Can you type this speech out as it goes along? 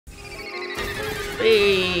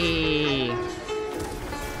Hey.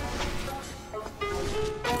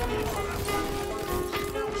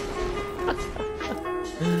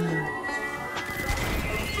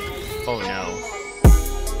 Oh no.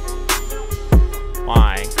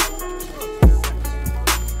 Why?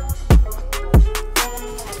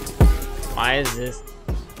 Why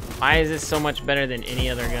is this so much better than any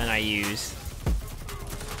other gun I use?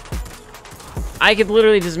 I could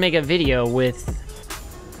literally just make a video with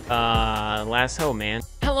lasso, man.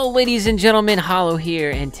 Hello ladies and gentlemen, Hollow here,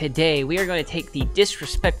 and today we are going to take the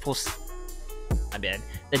disrespectful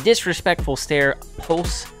stare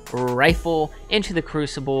pulse rifle into the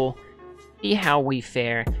Crucible, see how we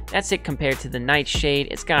fare. That's it compared to the Nightshade.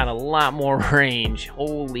 It's got a lot more range.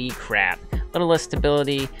 Holy crap. A little less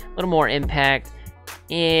stability, a little more impact.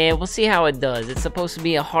 And we'll see how it does. It's supposed to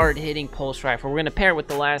be a hard-hitting pulse rifle. We're gonna pair it with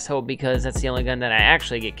the Last Hope because that's the only gun that I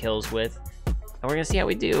actually get kills with. And we're gonna see how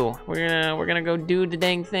we do. We're gonna go do the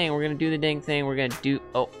dang thing. We're gonna do the dang thing. We're gonna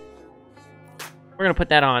put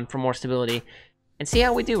that on for more stability and see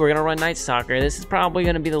how we do. We're gonna run Night Stalker. This is probably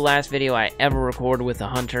gonna be the last video I ever record with a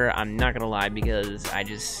hunter. I'm not gonna lie, because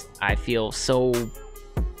I feel so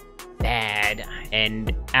bad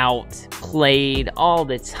and outplayed all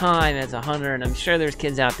the time as a hunter, and I'm sure there's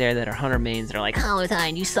kids out there that are hunter mains that are like,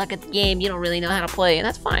 Hollowtide, you suck at the game, you don't really know how to play, and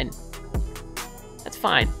that's fine. That's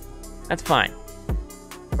fine. That's fine.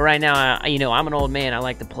 But right now, you know, I'm an old man. I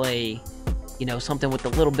like to play, you know, something with a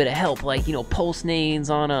little bit of help, like, you know, pulse names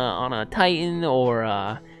on a Titan, or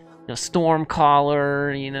you know, Storm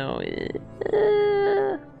Caller, you know,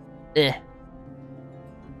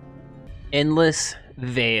 Endless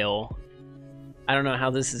Veil. I don't know how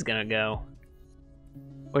this is gonna go.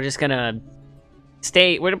 We're just gonna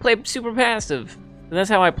we're gonna play super passive. And that's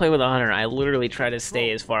how I play with a hunter. I literally try to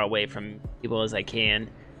stay as far away from people as I can.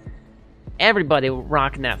 Everybody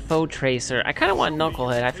rocking that faux tracer. I kind of want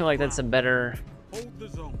Knucklehead. I feel like that's a better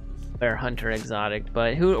hunter exotic.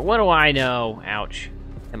 But what do I know? Ouch.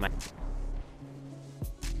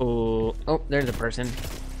 Oh, there's a person.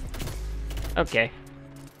 Okay.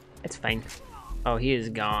 It's fine. Oh, he is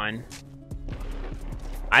gone.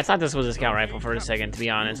 I thought this was a scout rifle for a second, to be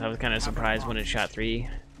honest. I was kind of surprised when it shot three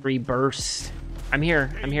bursts. I'm here.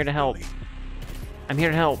 I'm here to help. I'm here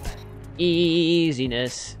to help.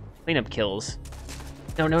 Easiness. Cleanup kills.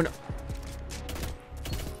 No, no, no.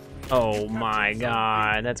 Oh my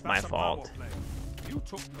god, that's my fault.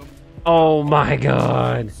 Oh my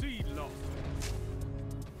god.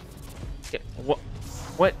 What?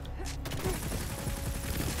 What?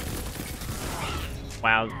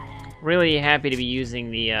 Wow. Really happy to be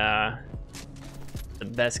using the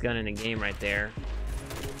best gun in the game right there.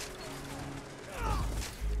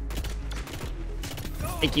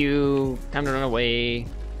 Thank you. Time to run away.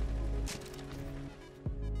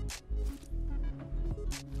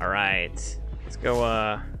 All right, let's go.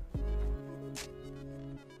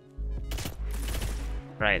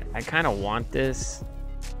 Right, I kind of want this.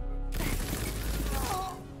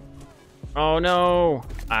 Oh no,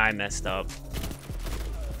 I messed up.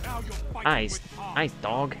 Nice, nice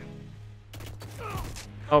dog.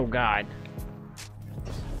 Oh god.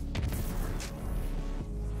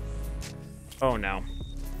 Oh no.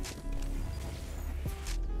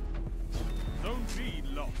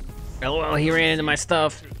 LOL, he ran into my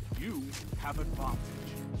stuff.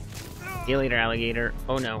 See you later, alligator.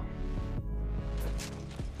 Oh no.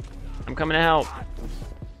 I'm coming to help.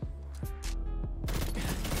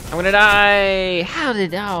 I'm gonna die.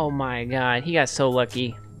 Oh my god, he got so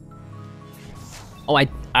lucky. Oh,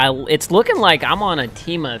 it's looking like I'm on a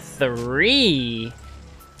team of 3.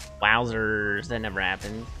 Wowzers, that never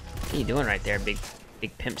happened. What are you doing right there, big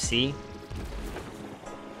Pimp C?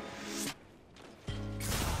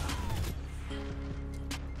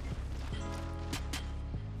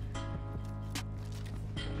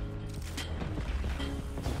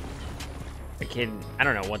 The kid, I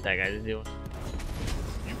don't know what that guy's doing.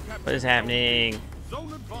 What is happening?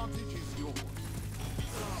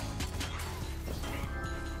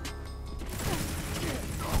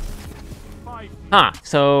 Huh,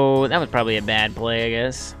 so that was probably a bad play, I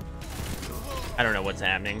guess. I don't know what's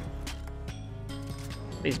happening.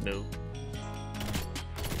 Please move.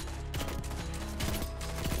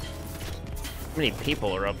 How many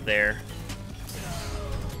people are up there?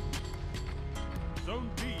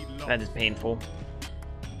 That is painful.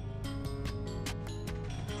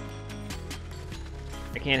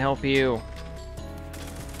 I can't help you.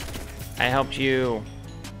 I helped you.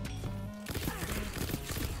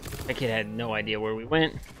 That kid had no idea where we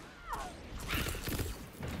went.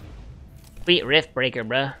 Sweet rift breaker,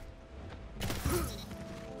 bruh.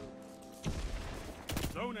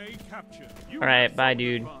 A captured. All right, bye,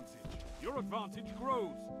 dude. Your advantage grows.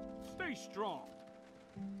 Stay strong.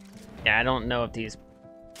 Yeah, I don't know if these...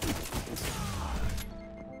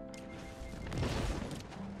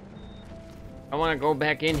 I want to go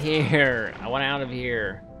back in here. I want out of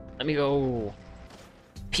here. Let me go.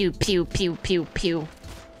 Pew, pew, pew, pew, pew.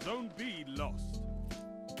 Zone B lost.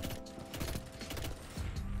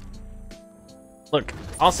 Look,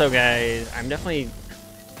 also, guys, I'm definitely...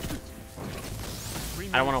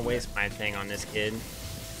 I don't want to waste my thing on this kid.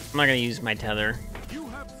 I'm not going to use my tether.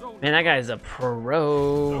 Man, that guy's a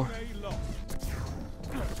pro.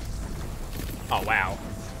 Oh, wow.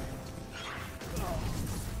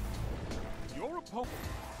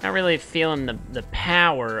 Not really feeling the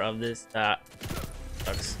power of this,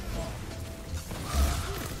 sucks.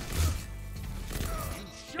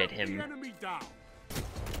 Hit him.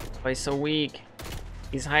 Why he's so weak?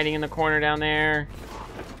 He's hiding in the corner down there.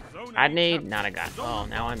 I'd need, not a god. Oh,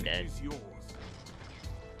 now I'm dead.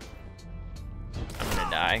 I'm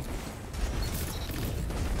gonna die.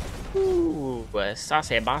 Ooh,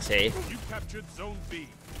 saucy bossy. You captured Zone B.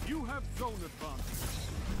 You have zone advantage.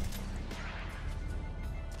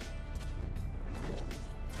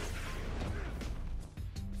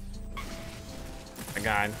 Oh my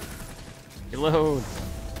god. Reload.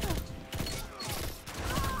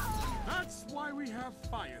 That's why we have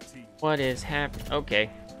fire team. What is happening? Okay.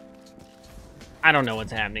 I don't know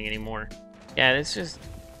what's happening anymore. Yeah, it's just...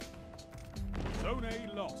 Zone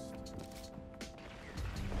A lost.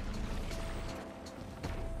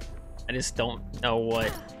 I just don't know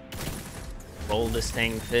what role this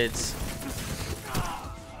thing fits.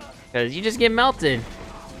 Because you just get melted.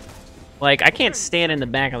 Like, I can't stand in the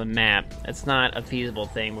back of the map. That's not a feasible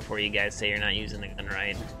thing before you guys say you're not using the gun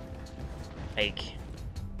right. Like,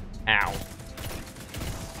 ow.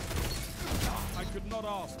 I could not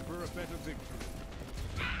ask for a better victory.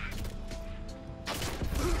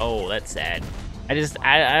 Oh, that's sad.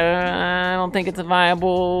 I don't think it's a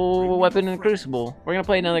viable weapon in the Crucible. We're gonna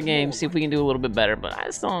play another game, see if we can do a little bit better, but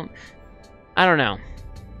I don't know.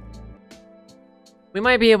 We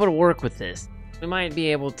might be able to work with this. We might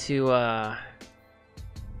be able to,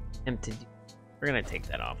 attempt to do. We're gonna take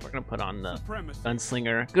that off. We're gonna put on the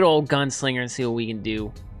gunslinger, good old gunslinger, and see what we can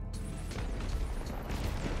do.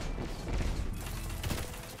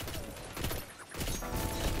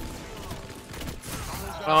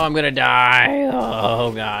 Oh, I'm gonna die.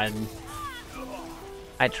 Oh, God.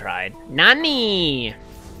 I tried. Nani!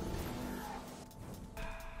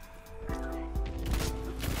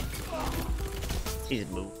 He's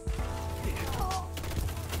moved.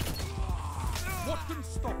 What can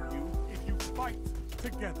stop you if you fight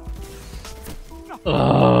together?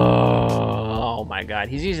 Oh my god,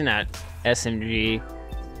 he's using that SMG.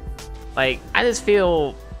 Like, I just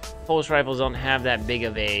feel pulse rifles don't have that big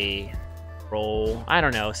of a role. I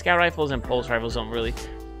don't know. Scout rifles and pulse rifles don't really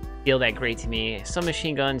feel that great to me. Some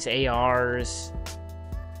machine guns, ARs,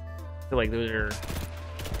 I feel like those are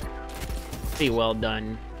pretty well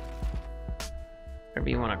done. Whatever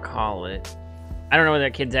you want to call it. I don't know where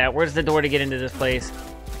that kid's at. Where's the door to get into this place?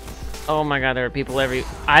 Oh my god, there are people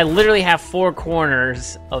I literally have 4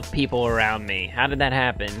 corners of people around me. How did that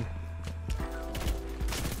happen?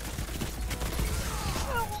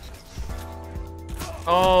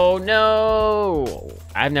 Oh no!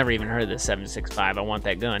 I've never even heard of this 7.65. I want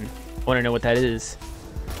that gun. I want to know what that is.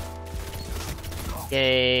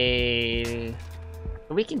 Yay!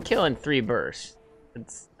 We can kill in 3 bursts.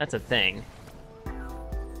 That's a thing.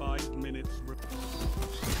 5 minutes.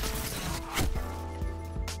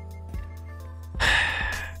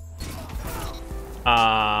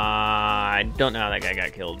 I don't know how that guy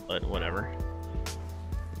got killed, but whatever.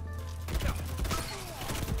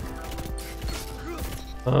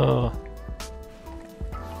 Oh.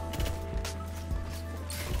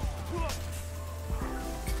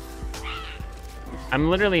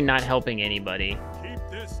 I'm literally not helping anybody.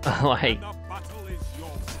 Like,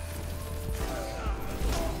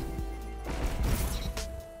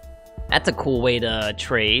 that's a cool way to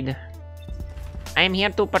trade. I'm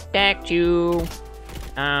here to protect you.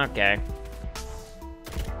 Okay.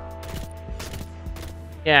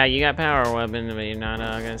 Yeah, you got power weapons, but you're not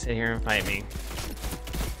gonna sit here and fight me.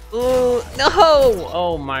 Ooh, no!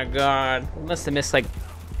 Oh my god. I must have missed like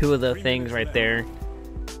 2 of the things right there.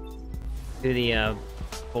 2 of the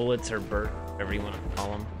bullets or bursts, whatever you want to call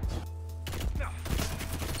them.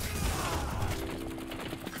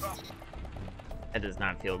 That does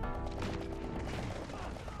not feel good.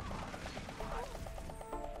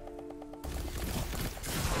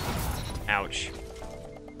 Ouch.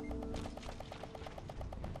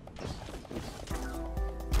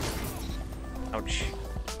 Ouch.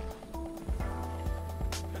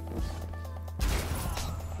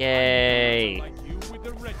 Yay! Like you with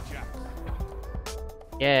the red jack.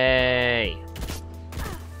 Yay!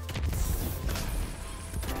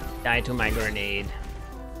 Die to my grenade.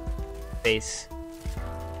 Face.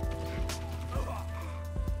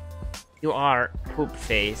 You are poop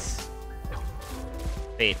face.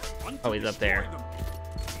 Wait. Oh, he's up there.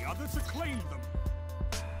 The others acclaim them.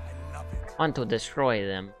 I love it. Want to destroy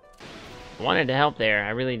them. I wanted to help there. I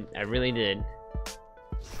really did.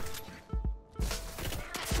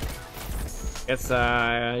 Guess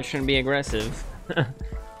I shouldn't be aggressive.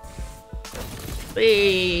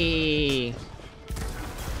 Hey!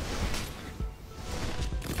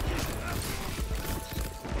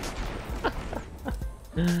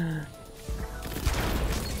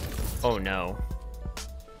 Oh no.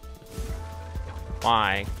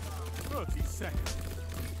 Why? 30 seconds.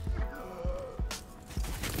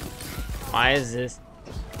 Why is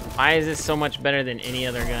this so much better than any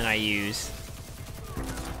other gun I use?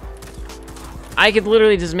 I could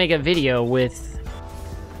literally just make a video with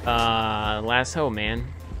lasso, man.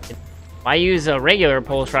 Why use a regular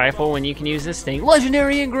pulse rifle when you can use this thing?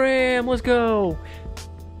 Legendary engram, let's go!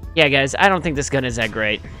 Yeah, guys, I don't think this gun is that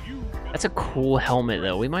great. That's a cool helmet,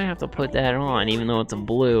 though. We might have to put that on, even though it's a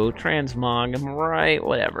blue. Transmog, I'm right,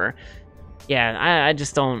 whatever. Yeah, I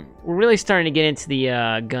just don't... We're really starting to get into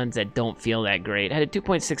the guns that don't feel that great. I had a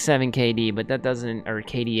 2.67 KD, but that doesn't... Or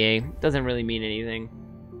KDA. Doesn't really mean anything.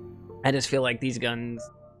 I just feel like these guns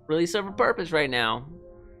really serve a purpose right now.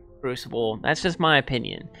 Crucible. That's just my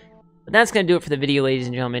opinion. But that's going to do it for the video, ladies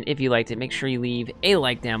and gentlemen. If you liked it, make sure you leave a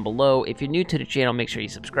like down below. If you're new to the channel, make sure you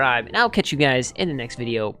subscribe. And I'll catch you guys in the next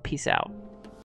video. Peace out.